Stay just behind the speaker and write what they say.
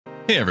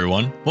Hey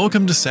everyone,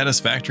 welcome to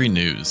Satisfactory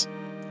News.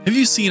 Have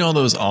you seen all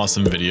those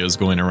awesome videos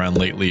going around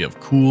lately of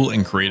cool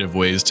and creative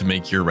ways to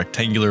make your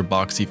rectangular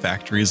boxy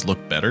factories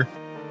look better?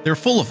 They're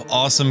full of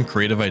awesome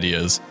creative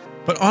ideas,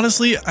 but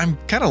honestly, I'm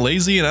kinda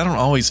lazy and I don't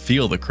always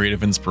feel the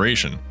creative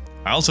inspiration.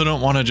 I also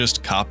don't want to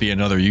just copy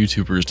another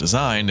YouTuber's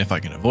design if I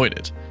can avoid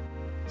it.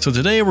 So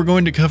today we're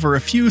going to cover a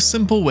few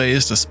simple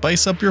ways to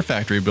spice up your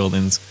factory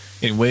buildings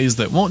in ways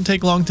that won't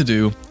take long to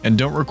do and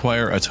don't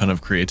require a ton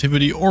of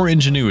creativity or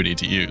ingenuity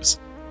to use.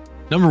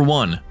 Number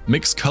 1.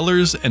 Mix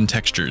colors and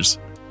textures.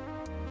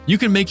 You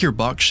can make your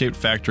box-shaped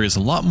factories a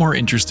lot more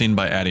interesting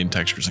by adding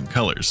textures and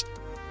colors.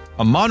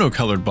 A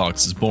monocolored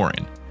box is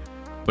boring,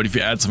 but if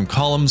you add some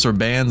columns or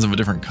bands of a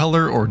different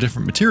color or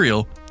different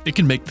material, it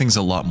can make things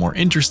a lot more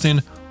interesting,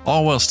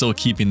 all while still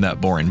keeping that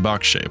boring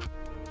box shape.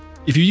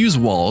 If you use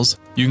walls,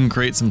 you can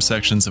create some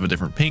sections of a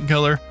different paint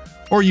color,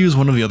 or use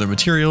one of the other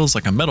materials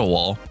like a metal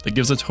wall that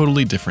gives a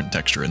totally different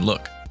texture and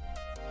look.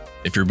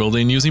 If you're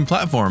building using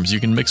platforms,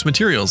 you can mix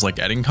materials like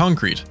adding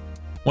concrete.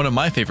 One of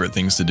my favorite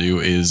things to do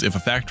is if a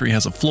factory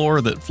has a floor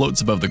that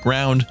floats above the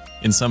ground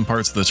in some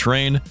parts of the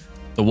terrain,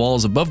 the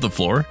walls above the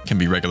floor can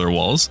be regular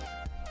walls,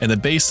 and the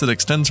base that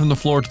extends from the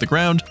floor to the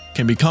ground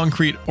can be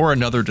concrete or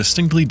another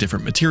distinctly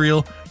different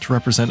material to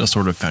represent a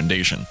sort of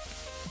foundation.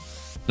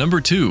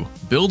 Number 2.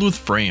 Build with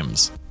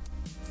frames.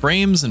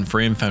 Frames and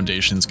frame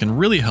foundations can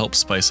really help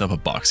spice up a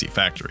boxy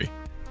factory.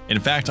 In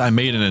fact, I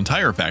made an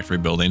entire factory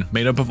building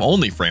made up of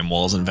only frame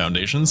walls and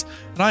foundations,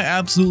 and I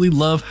absolutely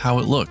love how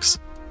it looks.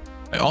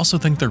 I also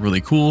think they're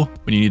really cool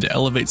when you need to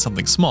elevate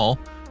something small,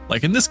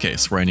 like in this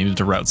case where I needed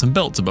to route some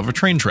belts above a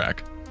train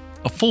track.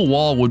 A full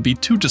wall would be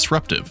too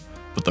disruptive,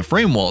 but the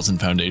frame walls and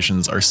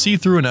foundations are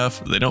see-through enough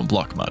that they don't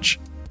block much.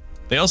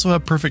 They also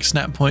have perfect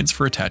snap points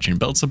for attaching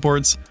belt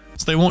supports,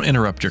 so they won't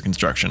interrupt your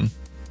construction.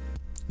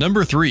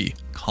 Number 3.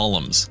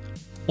 Columns.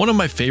 One of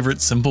my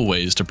favorite simple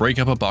ways to break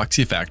up a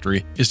boxy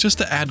factory is just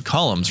to add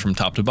columns from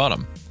top to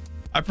bottom.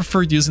 I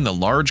prefer using the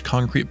large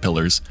concrete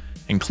pillars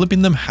and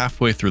clipping them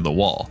halfway through the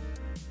wall.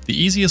 The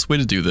easiest way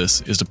to do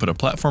this is to put a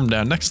platform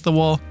down next to the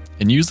wall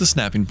and use the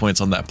snapping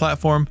points on that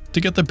platform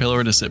to get the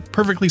pillar to sit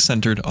perfectly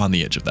centered on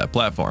the edge of that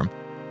platform.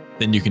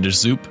 Then you can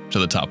just zoop to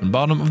the top and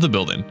bottom of the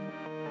building.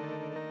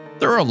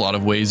 There are a lot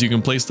of ways you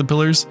can place the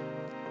pillars.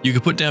 You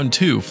could put down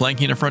 2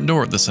 flanking a front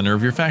door at the center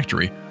of your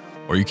factory,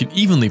 or you can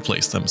evenly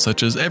place them,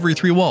 such as every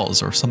 3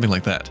 walls or something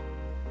like that.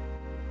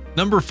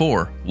 Number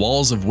 4.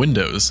 Walls of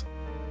windows.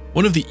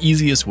 One of the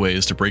easiest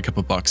ways to break up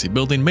a boxy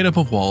building made up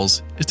of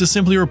walls is to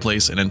simply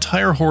replace an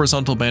entire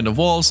horizontal band of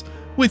walls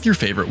with your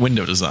favorite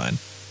window design.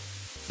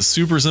 It's a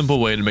super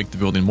simple way to make the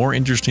building more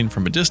interesting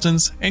from a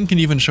distance and can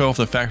even show off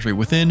the factory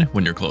within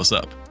when you're close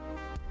up.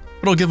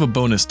 But I'll give a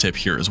bonus tip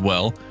here as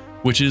well,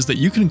 which is that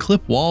you can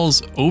clip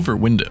walls over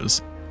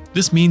windows.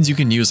 This means you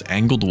can use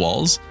angled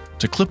walls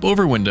to clip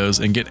over windows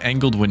and get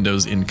angled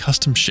windows in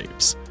custom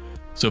shapes.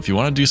 So if you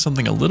want to do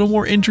something a little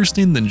more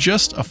interesting than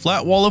just a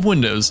flat wall of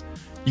windows,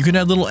 you can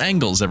add little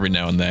angles every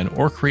now and then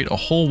or create a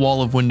whole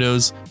wall of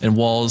windows and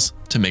walls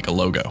to make a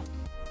logo.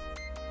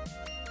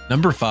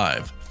 Number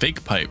 5.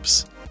 Fake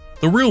pipes.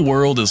 The real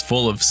world is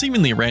full of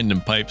seemingly random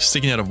pipes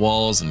sticking out of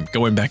walls and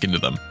going back into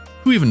them.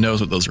 Who even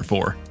knows what those are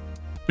for?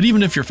 But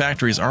even if your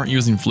factories aren't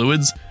using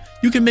fluids,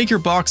 you can make your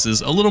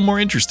boxes a little more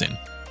interesting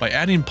by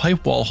adding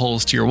pipe wall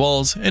holes to your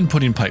walls and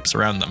putting pipes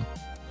around them.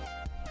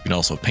 You can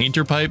also paint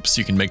your pipes,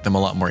 you can make them a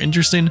lot more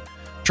interesting.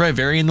 Try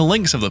varying the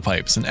lengths of the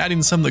pipes and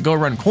adding some that go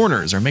around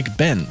corners or make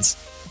bends.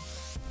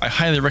 I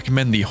highly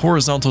recommend the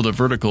horizontal to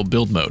vertical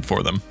build mode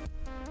for them.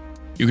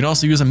 You can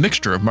also use a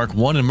mixture of Mark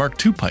 1 and Mark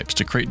 2 pipes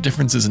to create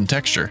differences in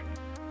texture.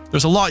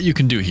 There's a lot you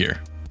can do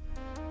here.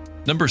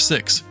 Number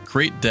 6.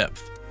 Create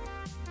depth.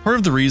 Part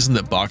of the reason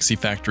that boxy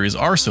factories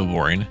are so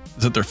boring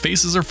is that their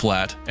faces are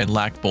flat and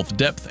lack both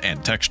depth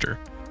and texture.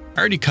 I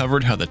already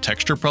covered how the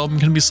texture problem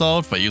can be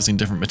solved by using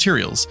different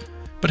materials,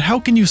 but how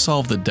can you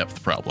solve the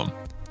depth problem?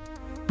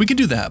 We can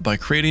do that by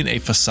creating a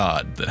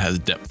facade that has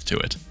depth to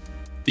it.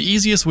 The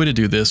easiest way to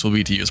do this will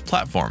be to use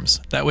platforms.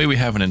 That way we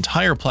have an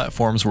entire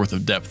platform's worth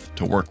of depth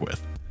to work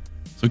with.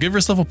 So give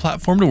yourself a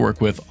platform to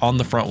work with on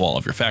the front wall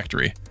of your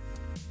factory.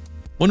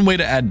 One way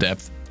to add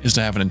depth is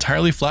to have an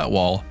entirely flat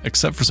wall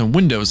except for some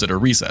windows that are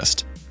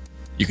recessed.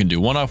 You can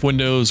do one-off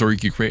windows, or you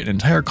could create an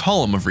entire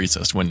column of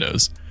recessed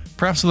windows,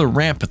 perhaps with a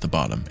ramp at the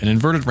bottom, an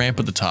inverted ramp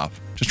at the top,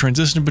 to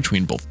transition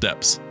between both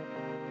depths.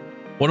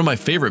 One of my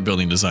favorite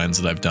building designs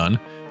that I've done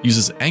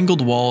uses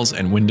angled walls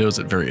and windows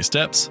at various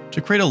depths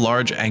to create a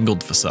large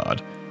angled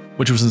facade,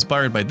 which was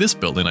inspired by this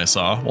building I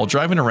saw while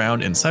driving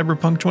around in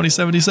Cyberpunk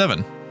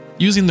 2077.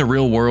 Using the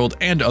real world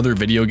and other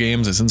video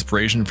games as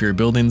inspiration for your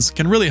buildings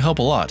can really help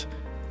a lot.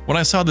 When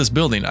I saw this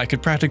building, I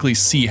could practically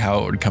see how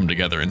it would come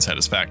together in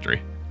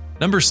Satisfactory.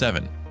 Number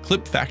 7.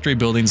 Clip factory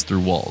buildings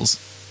through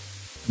walls.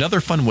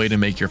 Another fun way to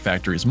make your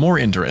factories more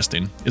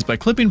interesting is by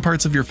clipping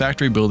parts of your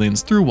factory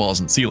buildings through walls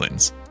and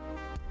ceilings.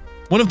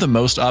 One of the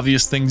most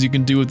obvious things you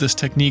can do with this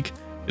technique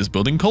is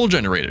building coal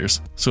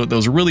generators, so that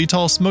those really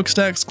tall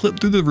smokestacks clip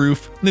through the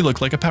roof and they look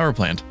like a power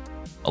plant.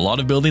 A lot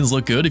of buildings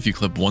look good if you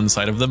clip one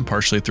side of them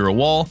partially through a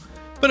wall,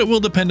 but it will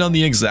depend on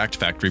the exact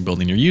factory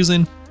building you're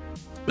using.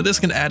 But this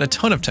can add a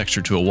ton of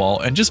texture to a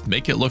wall and just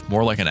make it look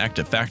more like an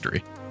active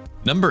factory.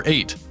 Number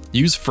 8.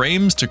 Use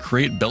frames to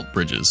create belt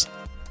bridges.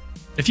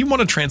 If you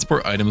want to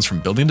transport items from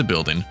building to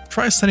building,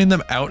 try sending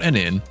them out and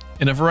in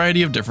a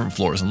variety of different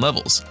floors and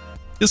levels.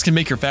 This can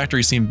make your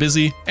factory seem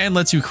busy and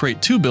lets you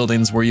create 2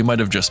 buildings where you might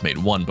have just made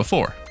 1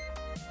 before.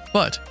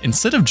 But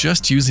instead of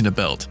just using a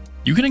belt,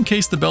 you can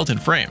encase the belt in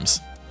frames.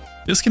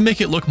 This can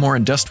make it look more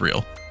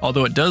industrial,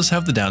 although it does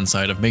have the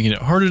downside of making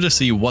it harder to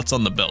see what's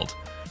on the belt.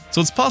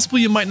 So it's possible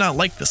you might not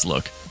like this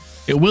look.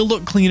 It will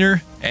look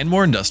cleaner and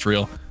more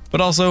industrial, but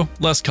also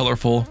less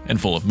colorful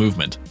and full of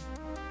movement.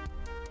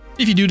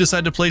 If you do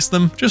decide to place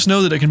them, just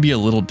know that it can be a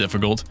little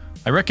difficult.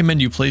 I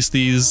recommend you place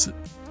these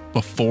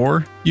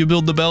before you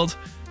build the belt,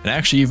 and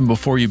actually even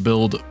before you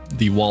build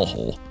the wall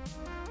hole.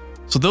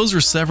 So those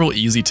are several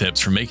easy tips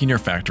for making your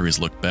factories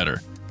look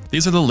better.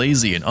 These are the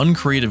lazy and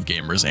uncreative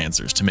gamers'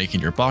 answers to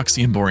making your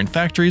boxy and boring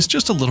factories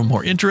just a little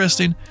more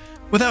interesting,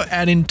 without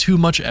adding too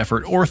much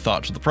effort or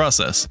thought to the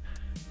process.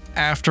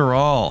 After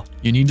all,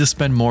 you need to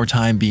spend more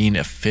time being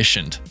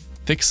efficient.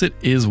 Fixit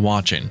is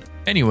watching.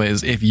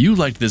 Anyways, if you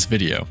liked this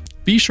video,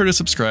 be sure to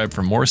subscribe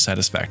for more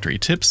Satisfactory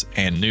tips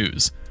and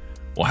news.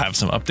 We'll have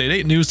some Update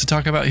 8 news to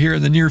talk about here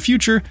in the near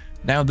future,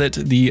 now that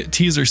the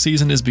teaser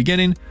season is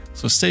beginning,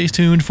 so stay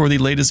tuned for the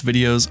latest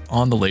videos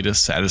on the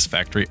latest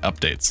Satisfactory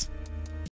updates.